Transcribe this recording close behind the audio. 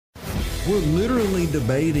We're literally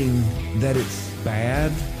debating that it's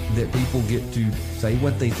bad that people get to say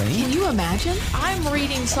what they think. Can you imagine? I'm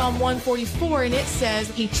reading Psalm 144 and it says,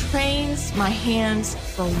 He trains my hands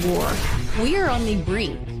for war. We are on the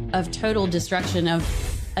brink of total destruction of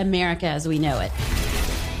America as we know it.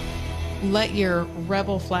 Let your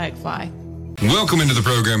rebel flag fly. Welcome into the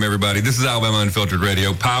program, everybody. This is Alabama Unfiltered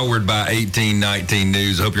Radio, powered by 1819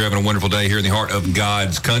 News. I hope you're having a wonderful day here in the heart of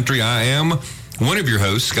God's country. I am one of your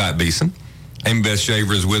hosts, Scott Beeson. Amie Beth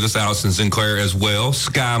Shaver is with us, Allison Sinclair as well.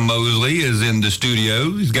 Sky Mosley is in the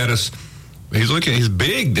studio. He's got us, he's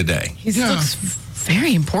big today. He looks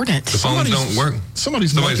very important. The phones don't work.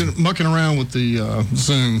 Somebody's mucking around with the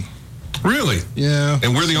Zoom. Really? Yeah.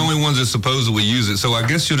 And we're the only ones that supposedly use it. So I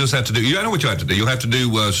guess you'll just have to do, I know what you have to do. You'll have to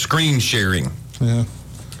do screen sharing. Yeah.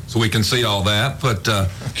 So we can see all that. But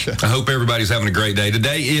okay. I hope everybody's having a great day.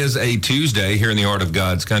 Today is a Tuesday here in the heart of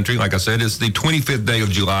God's country. Like I said, it's the 25th day of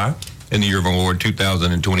July in the year of our Lord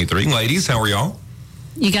 2023. Ladies, how are y'all?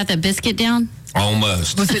 You got that biscuit down?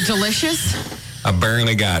 Almost. Was it delicious? I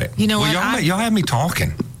barely got it. You know what? Y'all had me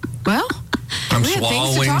talking. Well, I'm we had things to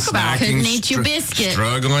swallowing, talk about. snacking, Couldn't eat your biscuit.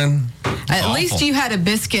 Struggling. At least you had a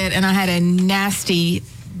biscuit and I had a nasty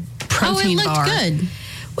protein bar. Oh, it looked good.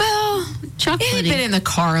 Well, Chocolatey. it had been in the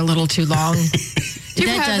car a little too long. Do you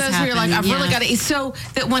That have does those where you're like, happen, I've really yeah. got to eat? So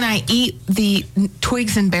that when I eat the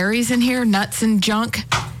twigs and berries in here, nuts and junk,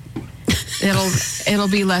 it'll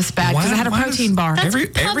be less bad because I had a protein bar.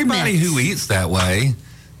 Everybody who eats that way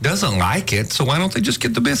doesn't like it, so why don't they just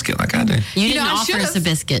get the biscuit like I do? You didn't I offer us a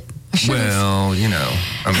biscuit. Well,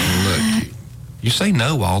 I mean, look, you say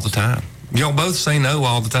no all the time. Y'all both say no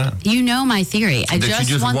all the time. You know my theory. I That just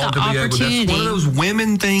you want to the be able. opportunity. That's one of those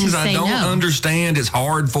women things to I say don't no. understand. It's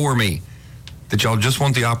hard for me that y'all just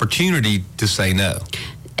want the opportunity to say no.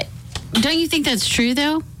 Don't you think that's true,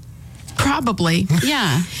 though? Probably.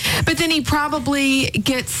 Yeah. But then he probably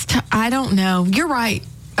gets, I don't know. You're right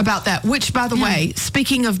about that. Which, by the way,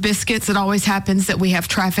 speaking of biscuits, it always happens that we have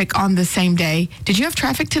traffic on the same day. Did you have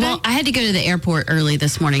traffic today? Well, I had to go to the airport early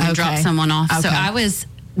this morning and drop someone off. Okay. So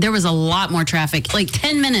there was a lot more traffic. Like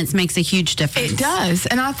 10 minutes makes a huge difference. It does.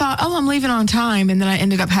 And I thought, I'm leaving on time. And then I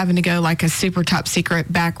ended up having to go like a super top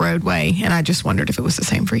secret back roadway. And I just wondered if it was the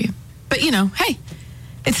same for you. But, hey,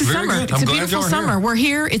 it's a Very summer. good. It's I'm a glad beautiful y'all are summer. here. We're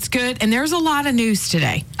here. It's good. And there's a lot of news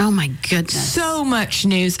today. Oh, my goodness. So much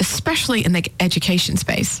news, especially in the education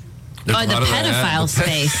space. The pedophile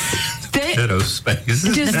space. Pedo space. Does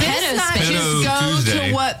this Pedo not space. just Pedo go Tuesday.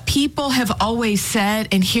 to what people have always said?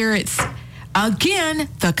 And here it's, again,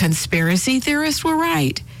 the conspiracy theorists were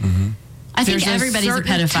right. Mm-hmm. I think There's everybody's a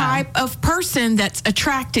certain pedophile. type of person that's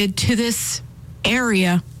attracted to this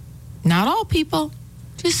area. Not all people,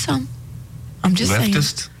 just some. I'm just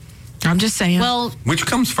Leftist? saying. I'm just saying. Well, Which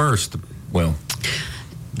comes first? Well,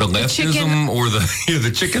 the leftism chicken. or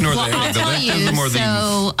the chicken or the egg? I'll The tell you. leftism or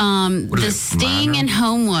So, the is it, sting minor? in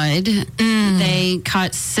Homewood, they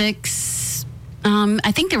caught 6.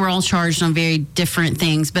 I think they were all charged on very different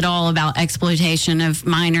things, but all about exploitation of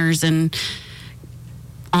minors and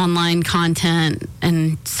online content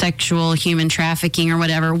and sexual human trafficking or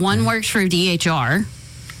whatever. One works for DHR.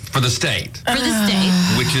 For the state. For the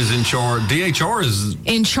state. Which is in charge. DHR is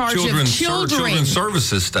in charge of children's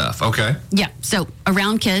services stuff. Okay. Yeah. So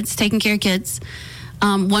around kids, taking care of kids.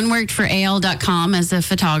 One worked for AL.com as a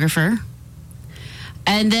photographer.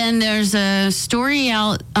 And then there's a story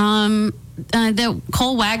out that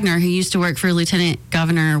Cole Wagner, who used to work for Lieutenant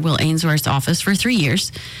Governor Will Ainsworth's office for 3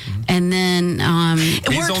 years. And then It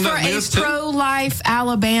worked on for that a list, too? pro-life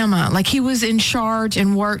Alabama. Like he was in charge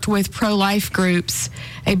and worked with pro-life groups.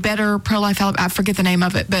 A better pro-life Alabama. I forget the name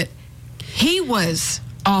of it, but he was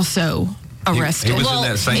also arrested. He was in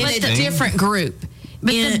that same in a thing? different group.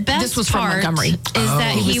 But the best this was from part Montgomery. is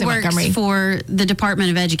that He he was in works Montgomery. for the Department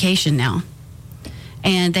of Education now.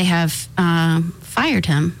 And they have fired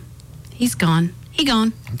him. He's gone. He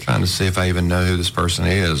gone. I'm trying to see if I even know who this person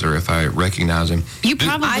is or if I recognize him. You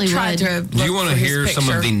probably I tried would. to Do you look want for to his hear some of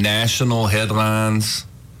picture. the national headlines?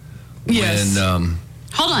 Yes. When,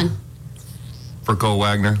 Hold on. for Cole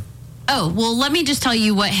Wagner? Oh, well, let me just tell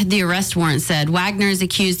you what the arrest warrant said. Wagner is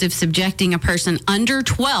accused of subjecting a person under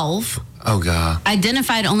 12, Oh, God.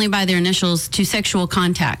 identified only by their initials, to sexual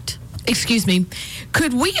contact. Excuse me.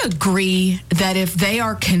 Could we agree that if they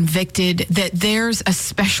are convicted, that there's a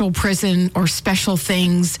special prison or special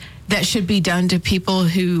things that should be done to people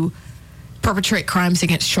who perpetrate crimes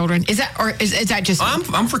against children? Is that just?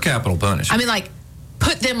 I'm for capital punishment. I mean, like,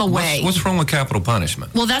 put them away. What's wrong with capital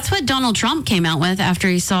punishment? Well, that's what Donald Trump came out with after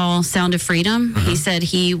he saw Sound of Freedom. He said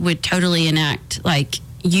he would totally enact, like,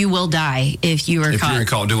 you will die if you are caught. If you're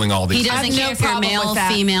caught doing all these He things. doesn't care if you're male,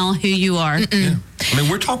 female, who you are. Yeah. I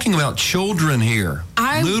mean, we're talking about children here.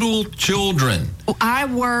 Little children. I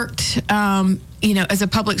worked, as a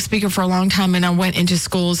public speaker for a long time, and I went into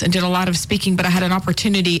schools and did a lot of speaking, but I had an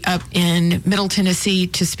opportunity up in Middle Tennessee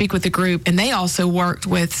to speak with a group, and they also worked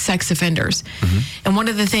with sex offenders. Mm-hmm. And one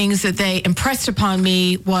of the things that they impressed upon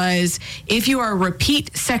me was, if you are a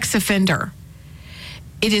repeat sex offender,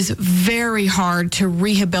 it is very hard to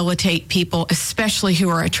rehabilitate people, especially who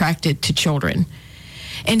are attracted to children.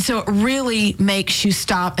 And so it really makes you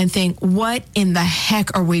stop and think, what in the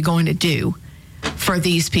heck are we going to do for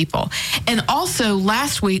these people? And also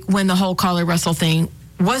last week, when the whole Carly Russell thing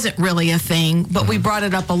wasn't really a thing, but we brought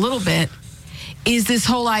it up a little bit, is this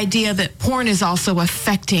whole idea that porn is also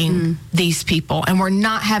affecting these people. And we're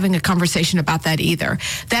not having a conversation about that either.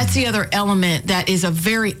 That's the other element that is a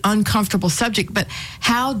very uncomfortable subject. But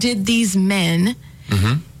how did these men,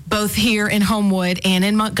 both here in Homewood and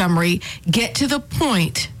in Montgomery, get to the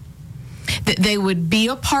point that they would be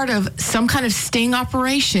a part of some kind of sting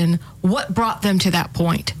operation? What brought them to that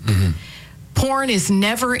point? Porn is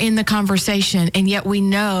never in the conversation, and yet we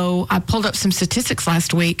know, I pulled up some statistics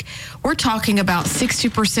last week, we're talking about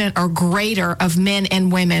 60% or greater of men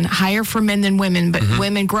and women, higher for men than women, but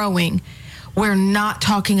women growing. We're not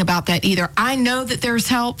talking about that either. I know that there's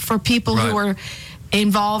help for people who are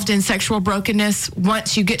involved in sexual brokenness.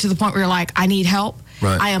 Once you get to the point where you're like, I need help,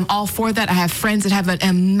 I am all for that. I have friends that have an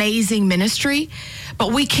amazing ministry,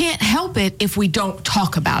 but we can't help it if we don't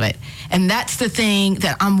talk about it. And that's the thing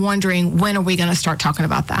that I'm wondering, when are we going to start talking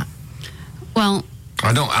about that? Well,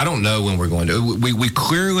 I don't know when we're going to. We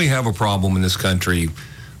clearly have a problem in this country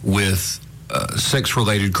with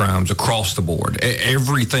sex-related crimes across the board.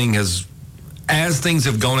 Everything has, as things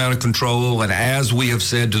have gone out of control, and as we have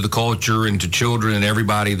said to the culture and to children and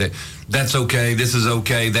everybody that that's okay, this is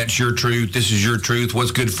okay, that's your truth, this is your truth,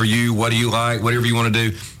 what's good for you, what do you like, whatever you want to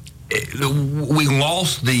do. We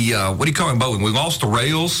lost the, what do you call it, bowling? We lost the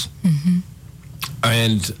rails.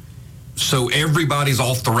 And so everybody's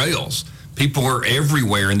off the rails. People are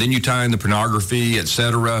everywhere. And then you tie in the pornography, et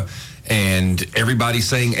cetera, and everybody's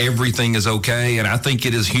saying everything is okay. And I think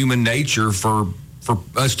it is human nature for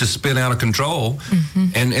us to spin out of control,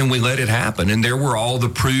 and we let it happen. And there were all the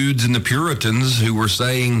prudes and the Puritans who were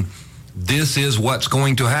saying, this is what's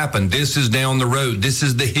going to happen. This is down the road. This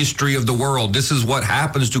is the history of the world. This is what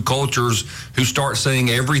happens to cultures who start saying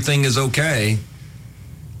everything is okay.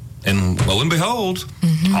 And lo and behold,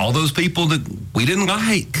 all those people that we didn't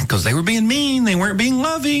like because they were being mean, they weren't being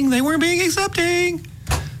loving, they weren't being accepting.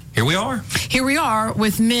 Here we are. Here we are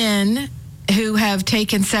with men who have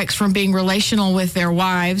taken sex from being relational with their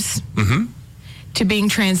wives to being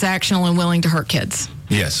transactional and willing to hurt kids.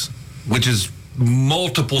 Yes, which is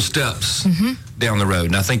multiple steps down the road.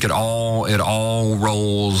 And I think it all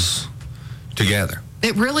rolls together.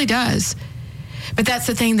 It really does. But that's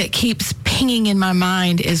the thing that keeps pinging in my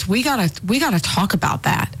mind is we gotta talk about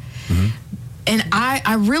that. And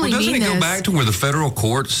I really mean this. Doesn't it go back to where the federal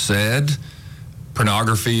court said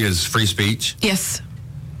pornography is free speech? Yes.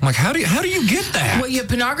 I'm like, how do you get that? Well,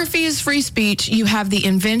 pornography is free speech. You have the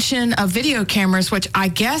invention of video cameras, which I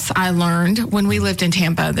guess I learned when we lived in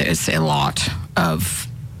Tampa. There's a lot of,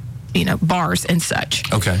 bars and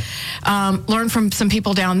such. Okay. Learned from some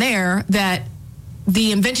people down there that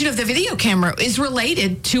the invention of the video camera is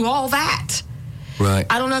related to all that. Right.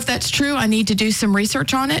 I don't know if that's true. I need to do some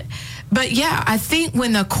research on it. But yeah, I think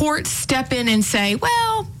when the courts step in and say,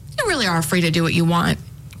 well, you really are free to do what you want.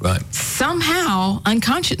 Right. Somehow,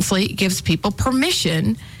 unconsciously, it gives people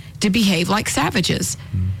permission to behave like savages.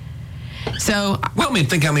 So, well, I mean,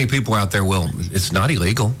 think how many people out there it's not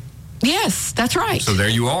illegal. Yes, that's right. So there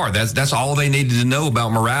you are. That's all they needed to know about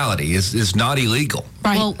morality. It's not illegal.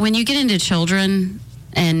 Right. Well, when you get into children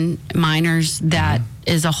and minors, that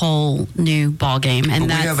is a whole new ball game. And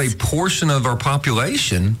we have a portion of our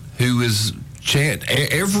population who is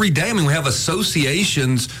every day. I mean, we have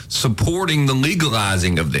associations supporting the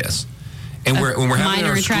legalizing of this. And when we're having minor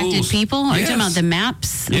our attracted schools, people. Are you talking about the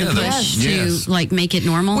maps? Yeah, to make it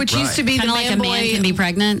normal, which used to be kind of like a man can be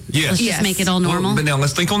pregnant. Yes, let's just make it all normal. But now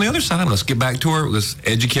let's think on the other side. Let's get back to this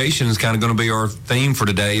education is kind of going to be our theme for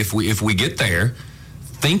today. If we get there,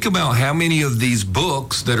 think about how many of these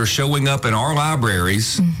books that are showing up in our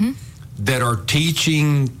libraries that are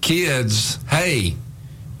teaching kids, hey,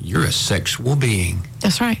 you're a sexual being.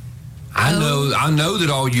 That's right. I know that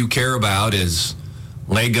all you care about is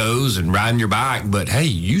Legos and riding your bike, but hey,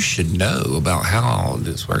 you should know about how all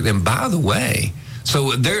this works. And by the way,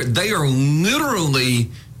 so they are literally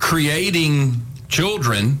creating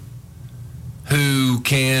children who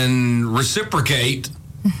can reciprocate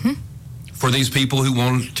for these people who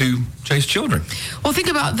want to chase children. Well, think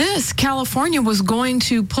about this. California was going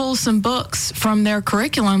to pull some books from their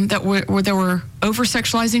curriculum that were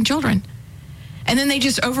over-sexualizing children. And then they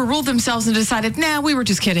just overruled themselves and decided, we were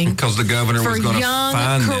just kidding. Because the governor was going to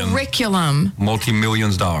fine them curriculum,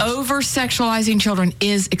 multi-millions dollars. Over-sexualizing children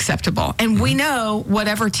is acceptable. And we know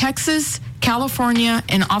whatever Texas, California,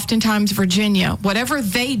 and oftentimes Virginia, whatever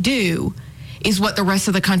they do is what the rest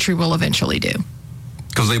of the country will eventually do.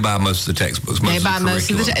 Because they buy most of the textbooks.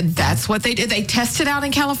 That's what they did. They test it out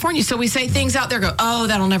in California. So we say things out there,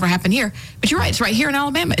 that'll never happen here. But you're right. It's right here in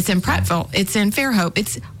Alabama. It's in Prattville. It's in Fairhope.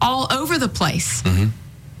 It's all over the place.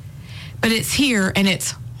 But it's here, and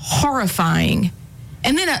it's horrifying.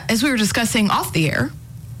 And then, as we were discussing off the air,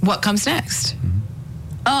 what comes next?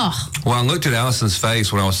 Oh. Well, I looked at Allison's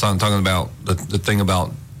face when I was talking about the thing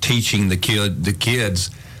about teaching the kids.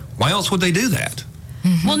 Why else would they do that?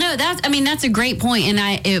 Well, no, that's a great point.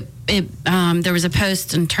 And there was a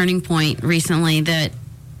post on Turning Point recently that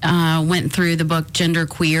went through the book Gender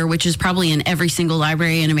Queer, which is probably in every single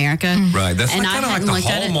library in America. Right. That's kind of like the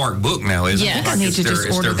Hallmark book now, isn't it? I need to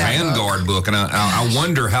just order that Vanguard book. And I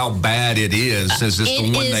wonder how bad it is, since it's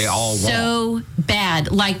the one they all want. So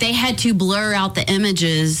bad. Like, they had to blur out the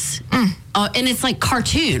images. And it's like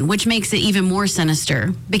cartoon, which makes it even more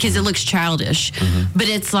sinister because it looks childish. But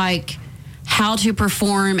it's like how to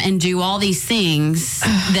perform and do all these things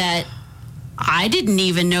that I didn't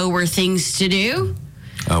even know were things to do.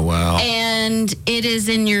 Oh, wow. And it is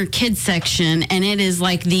in your kids section, and it is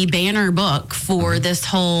like the banner book for this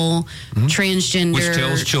whole transgender. Which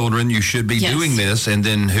tells children you should be doing this, and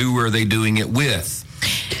then who are they doing it with?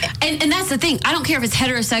 And that's the thing. I don't care if it's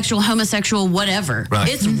heterosexual, homosexual, whatever. Right.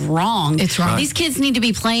 It's wrong. It's wrong. These kids need to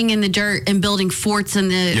be playing in the dirt and building forts in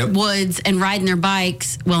the woods and riding their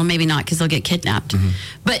bikes. Well, maybe not, because they'll get kidnapped.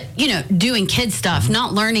 But, doing kid stuff,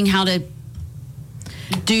 not learning how to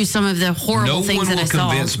do some of the horrible things that I saw. No one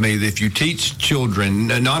will convince me that if you teach children,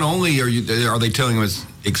 not only are they telling them it's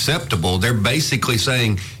acceptable, they're basically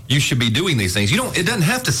saying you should be doing these things. It doesn't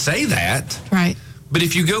have to say that. Right. But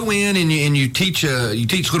if you go in and you teach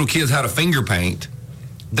little kids how to finger paint,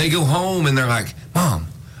 they go home and they're like, Mom,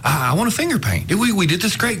 I want to finger paint. We did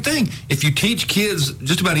this great thing. If you teach kids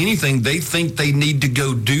just about anything, they think they need to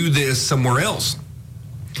go do this somewhere else.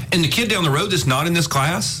 And the kid down the road that's not in this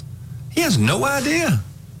class, he has no idea.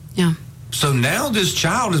 Yeah. So now this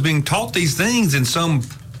child is being taught these things, and some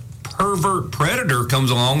pervert predator comes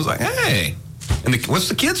along and is like, hey. And what's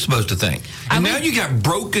the kid supposed to think? And now you got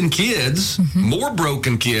broken kids, more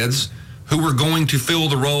broken kids, who are going to fill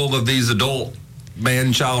the role of these adult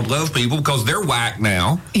man-child love people because they're whack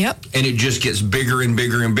now. Yep. And it just gets bigger and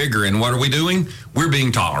bigger and bigger. And what are we doing? We're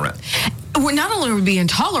being tolerant. We're not only being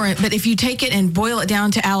tolerant, but if you take it and boil it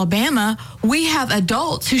down to Alabama, we have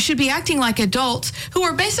adults who should be acting like adults who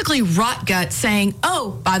are basically rot guts saying,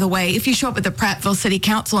 oh, by the way, if you show up at the Prattville City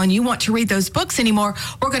Council and you want to read those books anymore,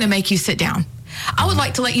 we're going to make you sit down. I would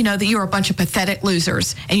like to let you know that you're a bunch of pathetic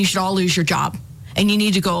losers and you should all lose your job and you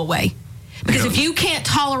need to go away. Because if you can't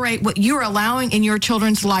tolerate what you're allowing in your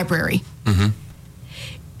children's library,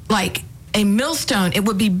 like a millstone, it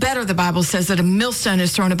would be better, the Bible says, that a millstone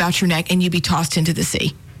is thrown about your neck and you be tossed into the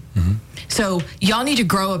sea. So y'all need to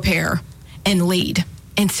grow a pair and lead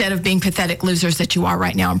instead of being pathetic losers that you are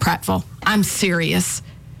right now in Prattville. I'm serious.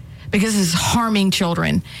 Because this is harming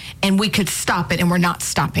children and we could stop it and we're not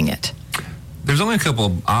stopping it. There's only a couple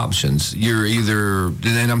of options. You're either,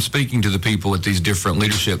 and I'm speaking to the people at these different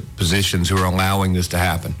leadership positions who are allowing this to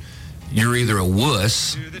happen. You're either a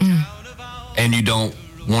wuss and you don't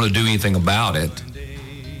want to do anything about it,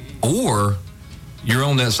 or you're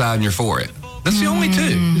on that side and you're for it. That's the only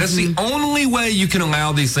two. That's the only way you can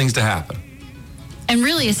allow these things to happen. And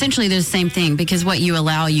really, essentially, they're the same thing, because what you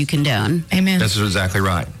allow, you condone. Amen. That's exactly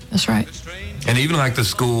right. That's right. And even like the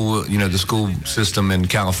school system in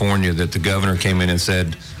California, that the governor came in and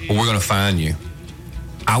said, well, we're going to fine you.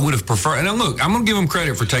 I would have preferred, and look, I'm going to give them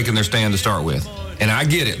credit for taking their stand to start with. And I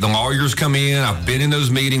get it. The lawyers come in. I've been in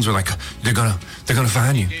those meetings where, like, they're gonna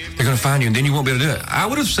fine you. They're gonna fine you, and then you won't be able to do it. I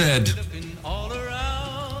would have said, have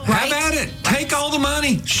at it. Take all the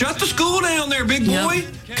money. Shut the school down there, big boy.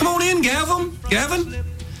 Come on in, Gavin.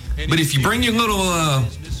 But if you bring your little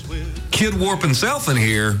kid warping self in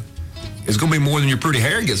here, it's gonna be more than your pretty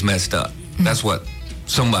hair gets messed up. That's what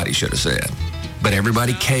somebody should have said. But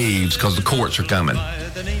everybody caves because the courts are coming.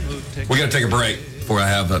 We got to take a break. before I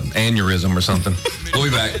have an aneurysm or something. We'll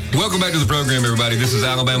be back. Welcome back to the program, everybody. This is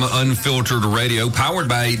Alabama Unfiltered Radio, powered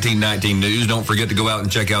by 1819 News. Don't forget to go out and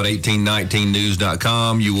check out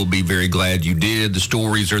 1819news.com. You will be very glad you did. The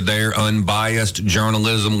stories are there, unbiased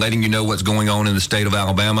journalism, letting you know what's going on in the state of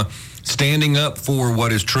Alabama, standing up for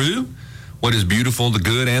what is true, what is beautiful, the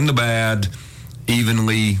good and the bad,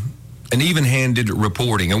 even-handed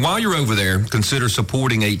reporting. And while you're over there, consider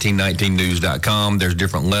supporting 1819news.com. There's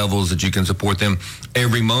different levels that you can support them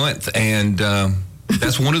every month, and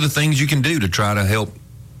that's one of the things you can do to try to help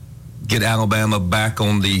get Alabama back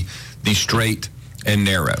on the straight and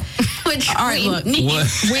narrow. Which all right, look, we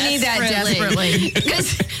need that desperately.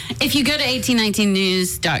 Because if you go to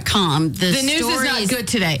 1819news.com, the news is not good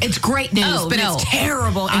today. It's great news, but it's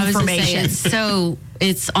terrible information.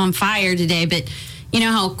 It's on fire today, but you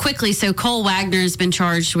know how quickly, so Cole Wagner has been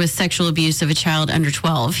charged with sexual abuse of a child under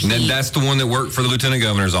 12. And that's the one that worked for the lieutenant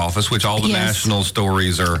governor's office, which all the national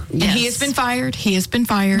stories are. Yes. He has been fired.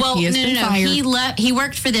 Well, fired. He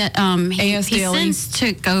worked for the, he since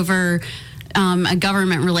took over a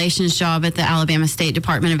government relations job at the Alabama State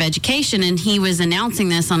Department of Education, and he was announcing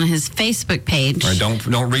this on his Facebook page. Right,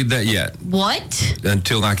 don't read that yet. What?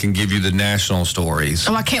 Until I can give you the national stories.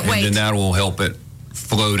 Oh, I can't wait. And then that will help it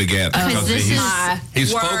flow together.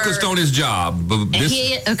 He's focused on his job. But this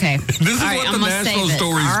is what the national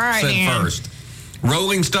stories said first.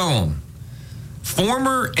 Rolling Stone,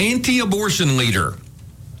 former anti-abortion leader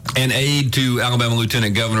and aide to Alabama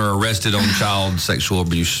Lieutenant Governor arrested on child sexual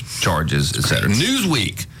abuse charges, etc.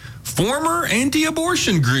 Newsweek, former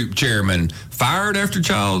anti-abortion group chairman fired after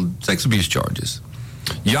child sex abuse charges.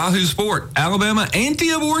 Yahoo Sport, Alabama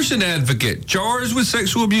anti-abortion advocate charged with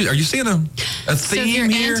sexual abuse. Are you seeing a theme so if you're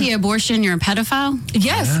here? Anti-abortion, you're a pedophile?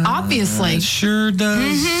 Yes, obviously. It sure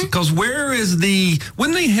does. Because where is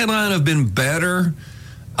wouldn't the headline have been better?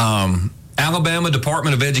 Alabama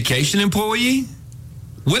Department of Education employee?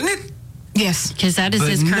 Wouldn't it? Yes. Because that is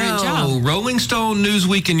his current job. Rolling Stone,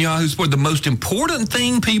 Newsweek, and Yahoo Sport. The most important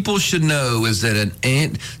thing people should know is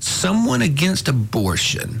that someone against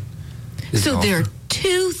abortion. So there are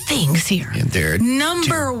two things here.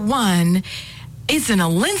 Number one, it's an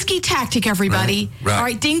Alinsky tactic, everybody. Right. All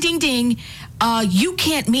right, ding, ding, ding. You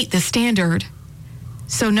can't meet the standard.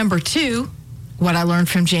 So number two, what I learned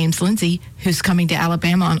from James Lindsay, who's coming to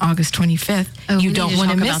Alabama on August 25th, you don't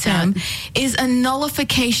want to miss him, is a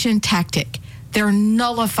nullification tactic. They're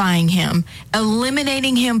nullifying him,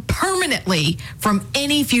 eliminating him permanently from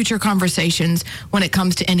any future conversations when it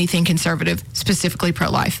comes to anything conservative, specifically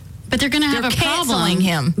pro-life. But they're going to have a problem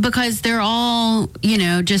him because they're all,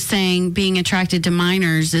 just saying being attracted to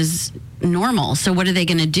minors is normal. So what are they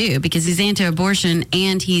going to do? Because he's anti-abortion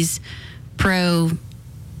and he's pro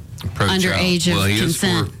underage of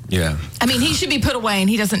consent. I mean, he should be put away, and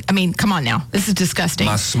he doesn't. I mean, come on now. This is disgusting.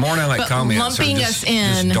 My smart aleck comments are just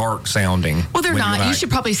dark sounding. Well, they're not. You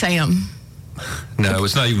should probably say them. No,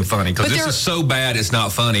 it's not even funny because this is so bad it's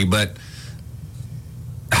not funny, but...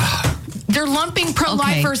 They're lumping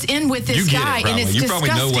pro-lifers in with this guy, and it's you disgusting.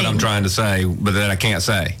 Probably know what I'm trying to say, but that I can't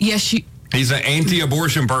say. Yes, he's an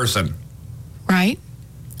anti-abortion person. Right.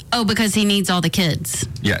 Oh, because he needs all the kids.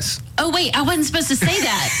 Yes. Oh, wait, I wasn't supposed to say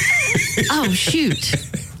that. Oh, shoot.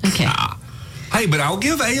 Okay. Hey, but I'll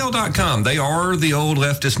give AL.com. They are the old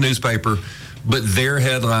leftist newspaper, but their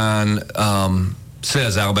headline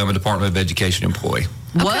says Alabama Department of Education employee.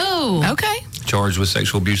 Whoa. Okay. Charged with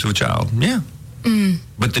sexual abuse of a child. Yeah.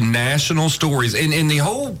 But the national stories and the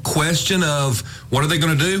whole question of what are they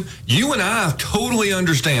going to do? You and I totally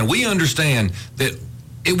understand. We understand that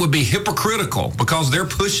it would be hypocritical because they're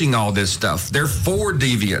pushing all this stuff. They're for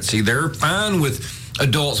deviancy. They're fine with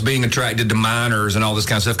adults being attracted to minors and all this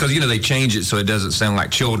kind of stuff because, they change it so it doesn't sound like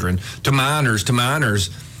children. To minors.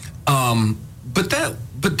 But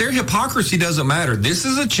their hypocrisy doesn't matter. This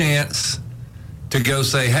is a chance to go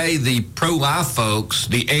say, hey, the pro-life folks,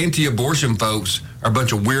 the anti-abortion folks are a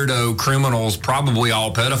bunch of weirdo criminals, probably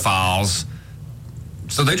all pedophiles.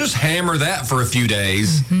 So they just hammer that for a few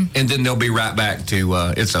days, and then they'll be right back to,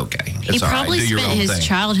 it's okay. It's he probably spent his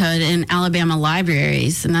childhood in Alabama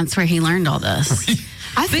libraries, and that's where he learned all this.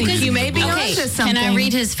 I think you may be onto something. Can I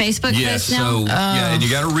read his Facebook post now? And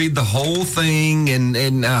you got to read the whole thing,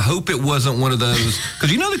 and I hope it wasn't one of those, because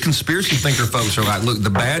the conspiracy thinker folks are like, look, the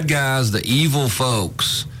bad guys, the evil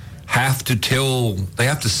folks have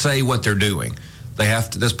to say what they're doing. They have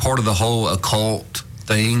to, that's part of the whole occult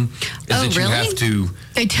thing. Is that really? You have to.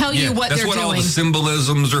 They tell you what they're doing. That's what all the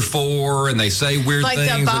symbolisms are for, and they say weird like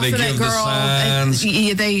things, or they give the signs.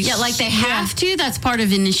 Like they have to. That's part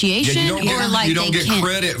of initiation, you don't get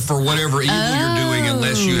credit for whatever evil you're doing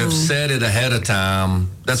unless you have said it ahead of time.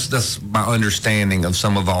 That's my understanding of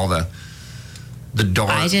some of all the dark.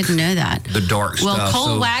 I didn't know that. The dark stuff. Well,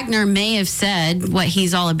 Cole Wagner may have said what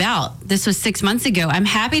he's all about. This was 6 months ago. I'm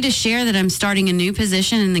happy to share that I'm starting a new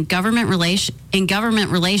position in the government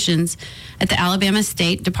relations at the Alabama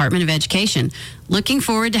State Department of Education. Looking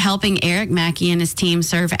forward to helping Eric Mackey and his team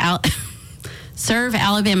serve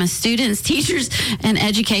Alabama students, teachers, and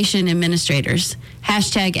education administrators. #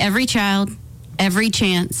 every child, every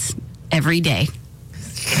chance, every day.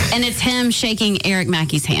 And it's him shaking Eric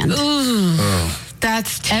Mackey's hand. Ooh,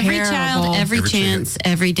 that's terrible. Every child, every chance,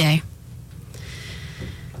 every day.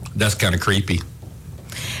 That's kind of creepy.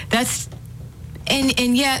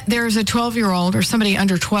 And yet there's a 12-year-old or somebody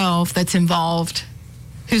under 12 that's involved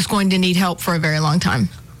who's going to need help for a very long time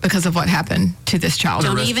because of what happened to this child.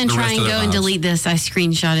 Don't even try and go and delete this. I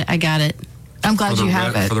screenshot it. I got it. I'm glad you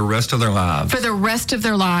have it. For the rest of their lives. For the rest of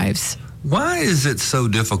their lives. Why is it so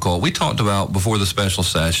difficult? We talked about before the special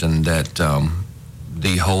session that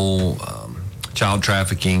the whole child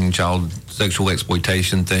trafficking, child sexual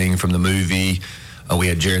exploitation thing from the movie. We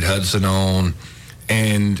had Jared Hudson on,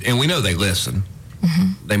 and we know they listen.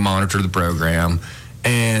 Mm-hmm. They monitor the program,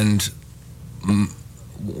 and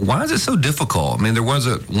why is it so difficult? I mean, there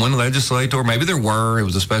wasn't one legislator. Maybe there were. It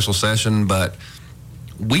was a special session, but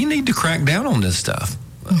we need to crack down on this stuff.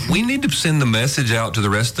 Mm-hmm. We need to send the message out to the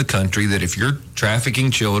rest of the country that if you're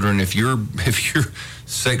trafficking children, if you're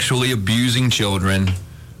sexually abusing children,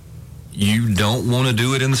 you don't want to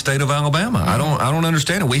do it in the state of Alabama. Mm-hmm. I don't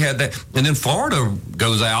understand it. We had that, and then Florida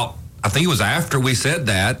goes out. I think it was after we said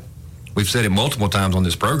that. We've said it multiple times on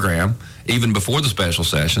this program, even before the special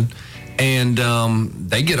session, and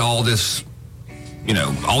they get all this,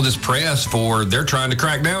 all this press for they're trying to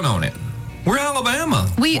crack down on it. We're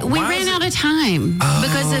Alabama. We ran out of time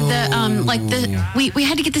because of the we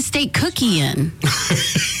had to get the state cookie in.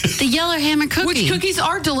 The Yellowhammer cookie. Which cookies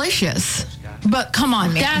are delicious. But come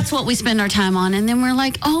on, man. That's what we spend our time on, and then we're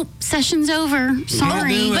like, oh, session's over.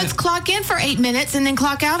 Sorry. Let's clock in for 8 minutes and then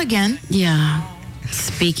clock out again. Yeah.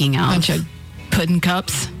 Speaking of. Bunch of pudding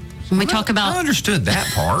cups. When we talk about. I understood that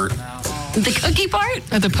part. The cookie part?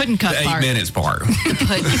 Or the pudding cup part? The 8 minutes part. The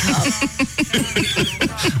pudding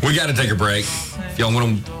cup. We got to take a break. If y'all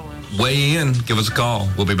want to weigh in, give us a call.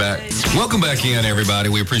 We'll be back. Welcome back in, everybody.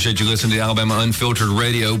 We appreciate you listening to Alabama Unfiltered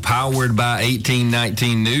Radio, powered by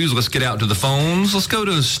 1819 News. Let's get out to the phones. Let's go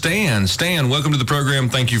to Stan. Stan, welcome to the program.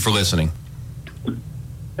 Thank you for listening.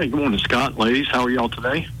 Hey, good morning, Scott. Ladies, how are y'all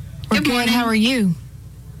today? Good morning. How are you?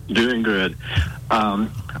 Doing good.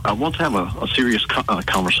 I want to have a serious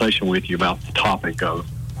conversation with you about the topic of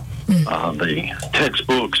the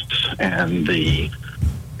textbooks and the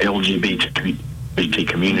LGBT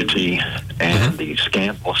community and the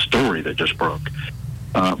scandalous story that just broke.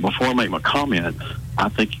 Before I make my comment, I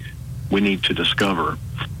think we need to discover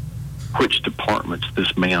which departments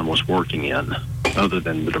this man was working in other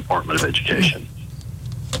than the Department of Education.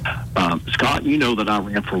 Scott, you know that I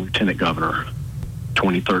ran for lieutenant governor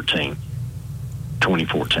 2013,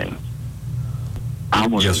 2014. I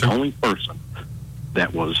was the only person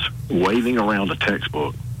that was waving around a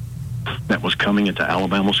textbook that was coming into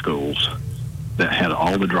Alabama schools that had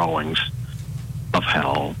all the drawings of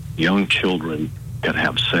how young children could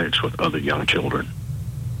have sex with other young children.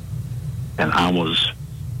 And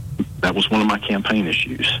that was one of my campaign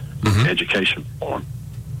issues, education reform.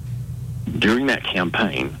 During that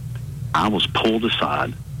campaign, I was pulled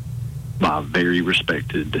aside by a very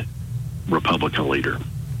respected Republican leader.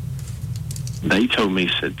 They told me,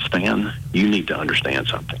 said, Stan, you need to understand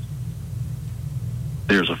something.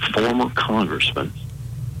 There's a former congressman,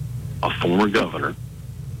 a former governor,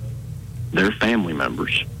 their family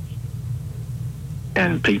members,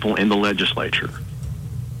 and people in the legislature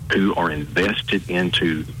who are invested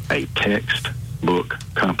into a textbook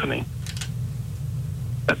company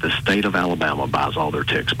that the state of Alabama buys all their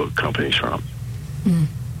textbook companies from.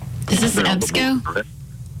 Is this EBSCO?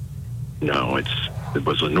 No, it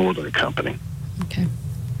was a northern company. Okay.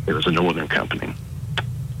 It was a northern company.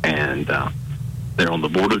 And they're on the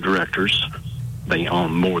board of directors. They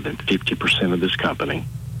own more than 50% of this company.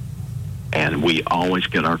 And we always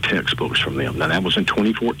get our textbooks from them. Now, that was in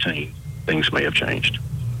 2014. Things may have changed.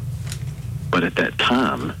 But at that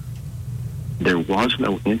time, there was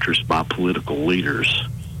no interest by political leaders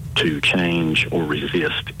to change or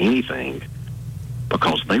resist anything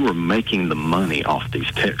because they were making the money off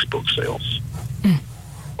these textbook sales.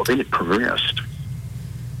 Well, then it progressed.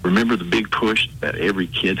 remember the big push that every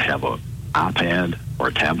kid have an iPad or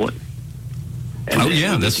a tablet? And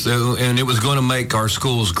and it was going to make our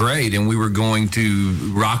schools great, and we were going to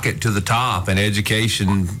rocket to the top, and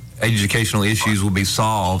educational issues will be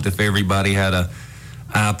solved if everybody had a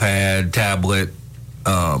iPad, tablet,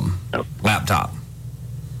 laptop.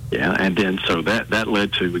 Yeah, and then so that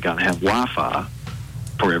led to we got to have Wi-Fi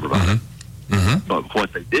for everybody. But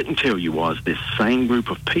what they didn't tell you was this same group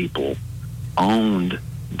of people owned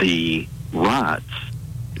the rights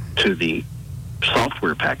to the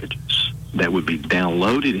software packages that would be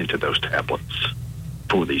downloaded into those tablets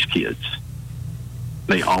for these kids.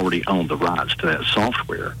 They already owned the rights to that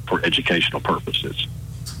software for educational purposes.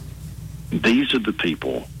 These are the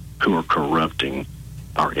people who are corrupting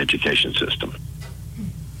our education system.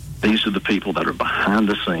 These are the people that are behind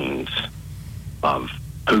the scenes of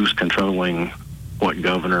who's controlling what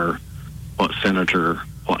governor, what senator,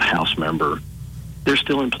 what House member. They're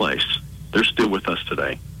still in place. They're still with us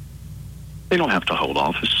today. They don't have to hold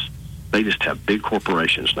office. They just have big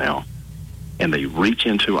corporations now, and they reach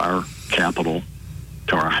into our Capitol,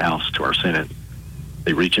 to our House, to our Senate.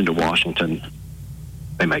 They reach into Washington.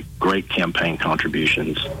 They make great campaign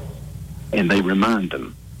contributions, and they remind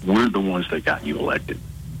them, we're the ones that got you elected.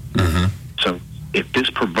 So if this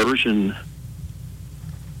perversion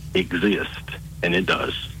exists, and it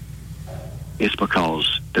does, it's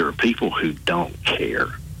because there are people who don't care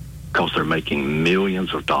because they're making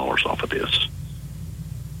millions of dollars off of this.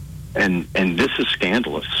 And this is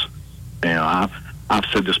scandalous. You know, I've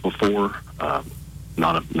said this before,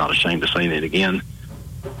 not ashamed to say it again.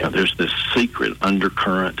 You know, there's this secret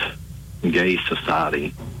undercurrent gay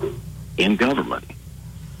society in government,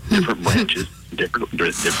 different branches,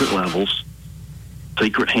 different levels,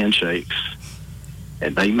 secret handshakes,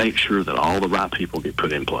 and they make sure that all the right people get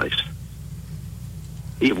put in place.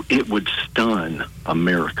 It would stun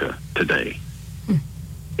America today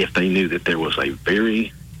if they knew that there was a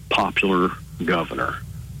very popular governor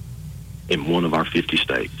in one of our 50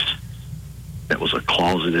 states that was a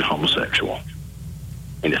closeted homosexual.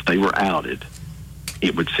 And if they were outed,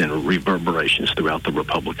 it would send reverberations throughout the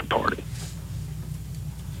Republican Party.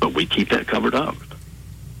 But we keep that covered up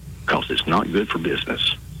because it's not good for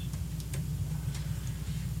business.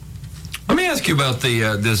 Let me ask you about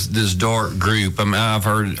the this dark group. I mean, I've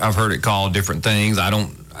heard it called different things.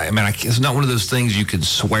 It's not one of those things you can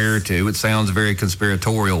swear to. It sounds very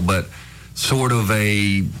conspiratorial, but sort of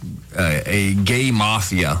a gay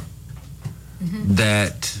mafia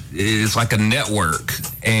that is like a network,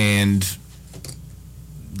 and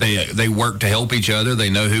they work to help each other. They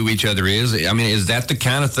know who each other is. I mean, is that the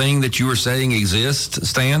kind of thing that you were saying exists,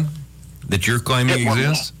 Stan? That you're claiming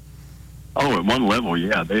exists? At one level,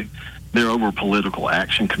 yeah. They're over political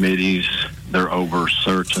action committees. They're over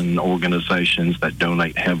certain organizations that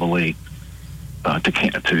donate heavily to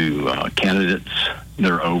candidates.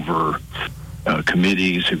 They're over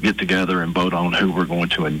committees who get together and vote on who we're going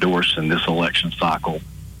to endorse in this election cycle.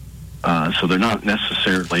 So they're not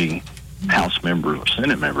necessarily House members or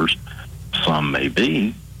Senate members. Some may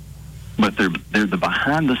be, but they're the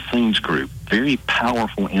behind-the-scenes group, very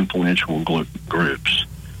powerful, influential groups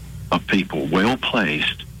of people,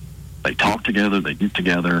 well-placed. They talk together, they get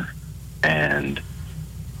together, and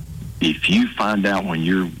if you find out when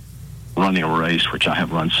you're running a race, which I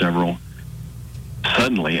have run several,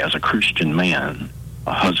 suddenly as a Christian man,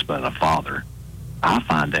 a husband, a father, I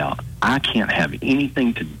find out I can't have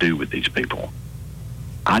anything to do with these people.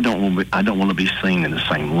 I don't want to be seen in the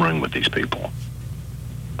same room with these people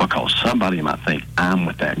because somebody might think I'm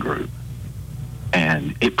with that group.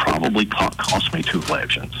 And it probably cost me 2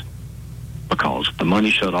 elections because the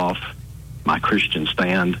money shut off. My Christian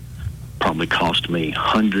stand probably cost me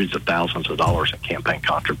hundreds of thousands of dollars in campaign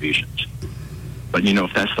contributions. But,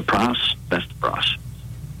 if that's the price, that's the price.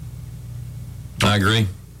 I agree.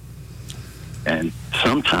 And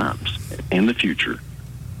sometimes in the future,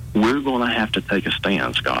 we're going to have to take a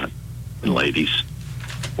stand, Scott and ladies.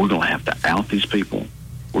 We're going to have to out these people.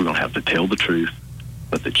 We're going to have to tell the truth,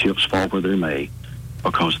 let the chips fall where they may,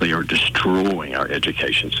 because they are destroying our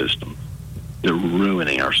education system. They're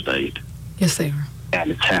ruining our state. Yes, they are.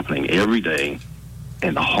 And it's happening every day.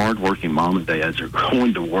 And the hardworking mom and dads are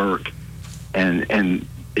going to work. And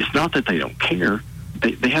it's not that they don't care.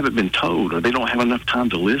 They haven't been told, or they don't have enough time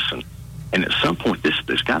to listen. And at some point,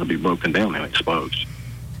 this got to be broken down and exposed.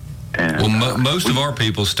 And, most of our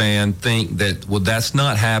people, Stan, think that, that's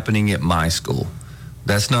not happening at my school.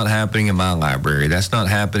 That's not happening in my library. That's not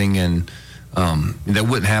happening that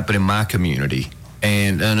wouldn't happen in my community.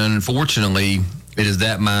 And unfortunately, it is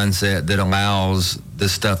that mindset that allows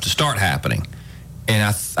this stuff to start happening. And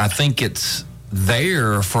I think it's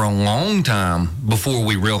there for a long time before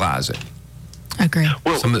we realize it. Agree.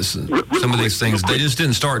 Well, Some of these things, they just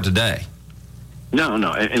didn't start today. No,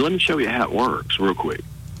 and let me show you how it works real quick.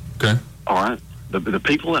 Okay. All right? The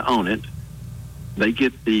people that own it, they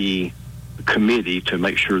get the committee to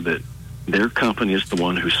make sure that their company is the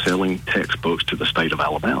one who's selling textbooks to the state of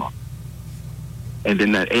Alabama. And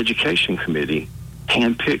then that education committee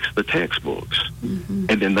handpicks the textbooks. Mm-hmm.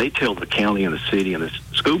 And then they tell the county and the city and the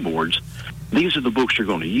school boards, these are the books you're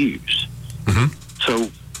going to use. Mm-hmm. So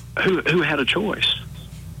who had a choice?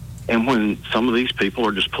 And when some of these people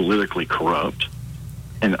are just politically corrupt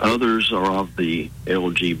and others are of the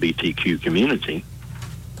LGBTQ community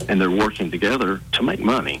and they're working together to make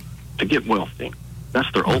money, to get wealthy,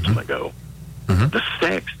 that's their ultimate goal. Mm-hmm. The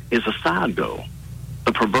sex is a side goal.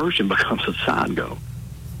 The perversion becomes a side goal.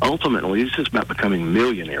 Ultimately, this is about becoming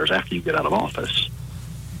millionaires after you get out of office.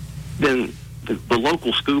 Then the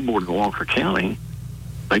local school board in Walker County,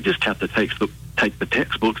 they just have to take the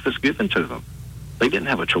textbooks that's given to them. They didn't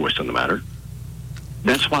have a choice in the matter.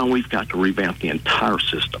 That's why we've got to revamp the entire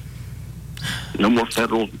system. No more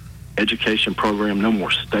federal education program, no more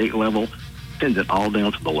state level. Send it all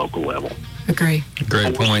down to the local level. Agree.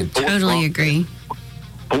 Great point. Totally agree.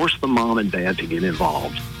 Force the mom and dad to get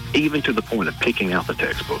involved, even to the point of picking out the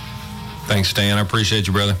textbook. Thanks, Stan. I appreciate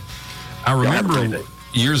you, brother. I remember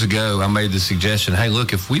years ago I made the suggestion, hey,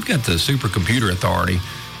 look, if we've got the supercomputer authority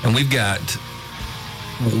and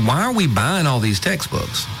why are we buying all these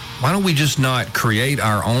textbooks? Why don't we just not create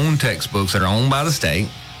our own textbooks that are owned by the state?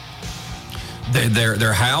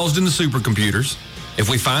 They're housed in the supercomputers. If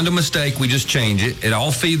we find a mistake, we just change it. It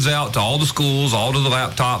all feeds out to all the schools, all to the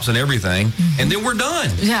laptops and everything, and then we're done.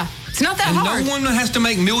 Yeah, it's not that hard. No one has to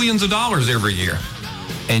make millions of dollars every year.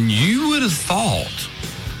 And you would have thought,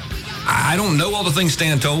 I don't know all the things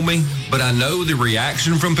Stan told me, but I know the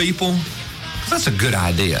reaction from people, 'cause that's a good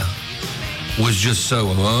idea, was just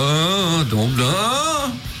so,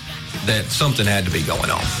 that something had to be going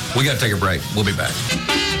on. We got to take a break. We'll be back.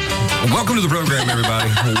 Welcome to the program, everybody.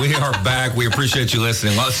 We are back. We appreciate you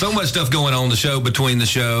listening. So much stuff going on the show, between the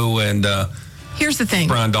show, and here's the thing.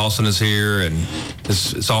 Brian Dawson is here, and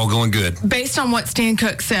it's all going good. Based on what Stan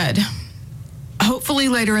Cook said, hopefully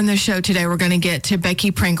later in the show today, we're going to get to Becky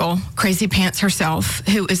Pringle, Crazy Pants herself,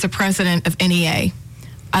 who is the president of NEA.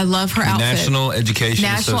 I love her outfit. National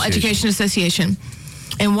Education Association.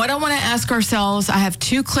 And what I want to ask ourselves, I have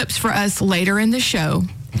 2 clips for us later in the show.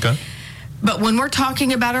 Okay. But when we're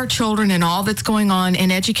talking about our children and all that's going on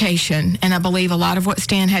in education, and I believe a lot of what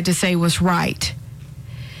Stan had to say was right,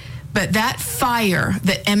 but that fire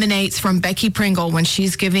that emanates from Becky Pringle when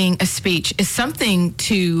she's giving a speech is something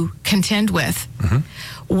to contend with.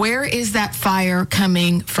 Mm-hmm. Where is that fire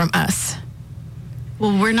coming from us?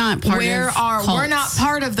 Well, we're not part of cults. We're not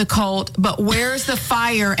part of the cult, but where's the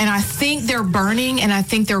fire? And I think they're burning and I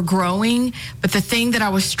think they're growing. But the thing that I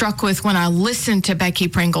was struck with when I listened to Becky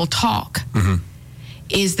Pringle talk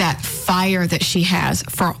is that fire that she has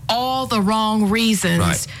for all the wrong reasons.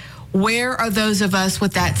 Right. Where are those of us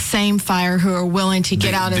with that same fire who are willing to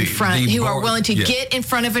get out in front, who are willing to get in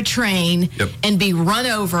front of a train and be run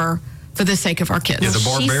over for the sake of our kids? Yeah, the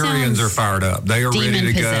barbarians are fired up. They are ready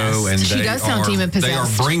to go, and she does sound demon-possessed. They are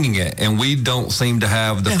bringing it, and we don't seem to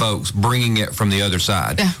have the folks bringing it from the other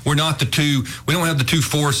side. Yeah. We're not the two. We don't have the 2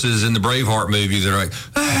 forces in the Braveheart movies that are like,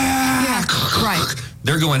 right.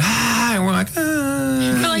 They're going, and we're like,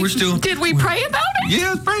 we're still. Did we pray about it?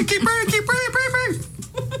 Yeah, pray, keep praying.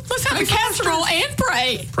 Let's have a casserole and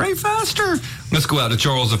pray. Pray faster. Let's go out to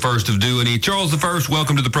Charles I of Dewey. Charles I,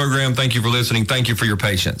 welcome to the program. Thank you for listening. Thank you for your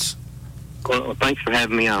patience. Well, thanks for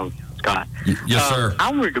having me on, Scott. Yes, sir.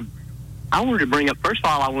 I wanted to bring up, first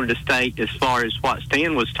of all, I wanted to state, as far as what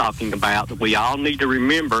Stan was talking about, that we all need to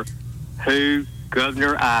remember who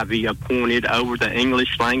Governor Ivey appointed over the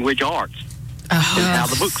English language arts. And how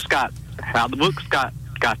the books got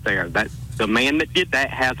there. That the man that did that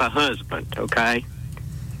has a husband, okay?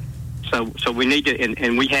 So we need to,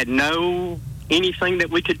 and we had anything that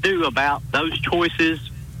we could do about those choices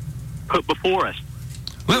put before us.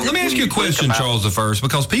 Well, let me ask you a question, Charles I,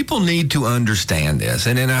 because people need to understand this,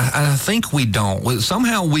 and I think we don't.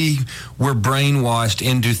 Somehow we're brainwashed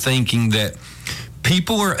into thinking that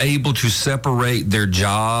people are able to separate their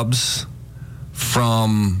jobs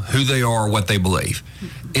from who they are, what they believe.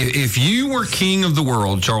 If you were king of the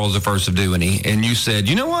world, Charles I of Dewey, and you said,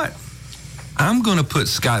 you know what? I'm going to put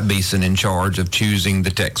Scott Beeson in charge of choosing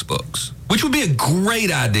the textbooks, which would be a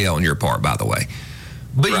great idea on your part, by the way.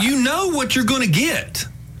 But you know what you're going to get.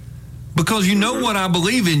 Because you know what I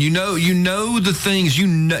believe in. You know the things.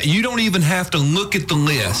 You don't even have to look at the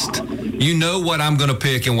list. You know what I'm going to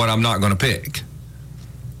pick and what I'm not going to pick.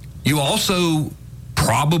 You also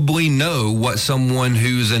probably know what someone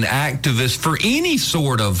who's an activist for any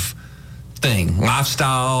sort of thing,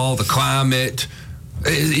 lifestyle, the climate.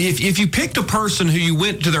 If you picked a person who you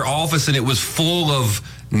went to their office and it was full of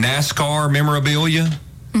NASCAR memorabilia,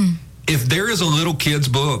 if there is a little kid's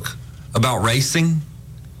book about racing,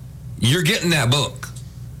 you're getting that book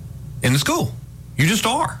in the school. You just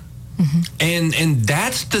are. And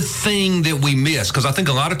that's the thing that we miss, because I think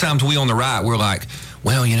a lot of times we on the right, we're like,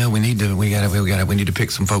 well, you know, we need to pick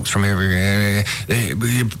some folks from every area.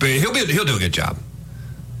 He'll do a good job,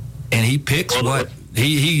 and he picks what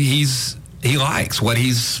he likes, what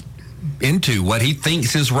he's into, what he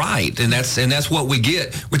thinks is right, and that's what we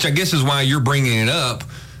get. Which I guess is why you're bringing it up.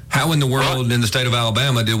 How in the world in the state of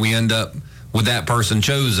Alabama did we end up with that person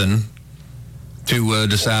chosen to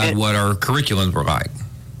decide what our curriculums were like?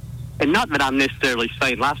 And not that I'm necessarily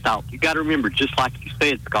saying lifestyle. You got to remember, just like you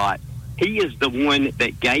said, Scott, he is the one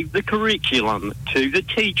that gave the curriculum to the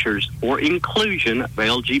teachers for inclusion of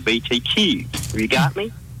LGBTQ. You got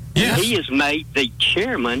me? Yes. He is made the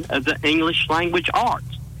chairman of the English language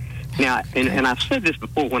arts. Now, and I've said this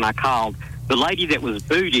before when I called, the lady that was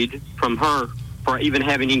booted from her for even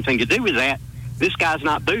having anything to do with that, this guy's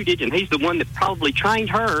not booted, and he's the one that probably trained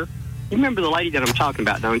her. You remember the lady that I'm talking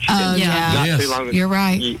about, don't you? Oh, yeah. Not Yes. too long ago. You're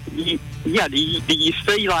right. Yeah, do you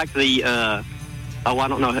see like the, I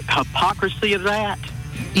don't know, hypocrisy of that?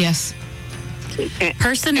 Yes.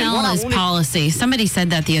 Personnel is policy. Somebody said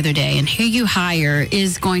that the other day, and who you hire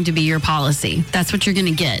is going to be your policy. That's what you're going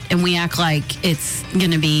to get. And we act like it's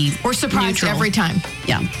going to be We're surprised neutral. every time.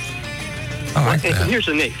 Yeah. I like And that. here's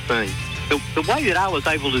the next thing. The way that I was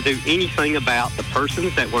able to do anything about the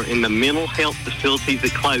persons that were in the mental health facilities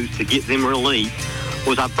that closed to get them relief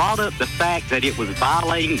was I brought up the fact that it was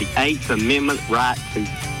violating the 8th Amendment right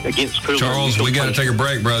against cruel. Charles, we got to take a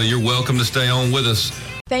break, brother. You're welcome to stay on with us.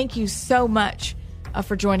 Thank you so much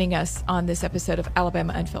for joining us on this episode of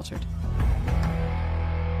Alabama Unfiltered.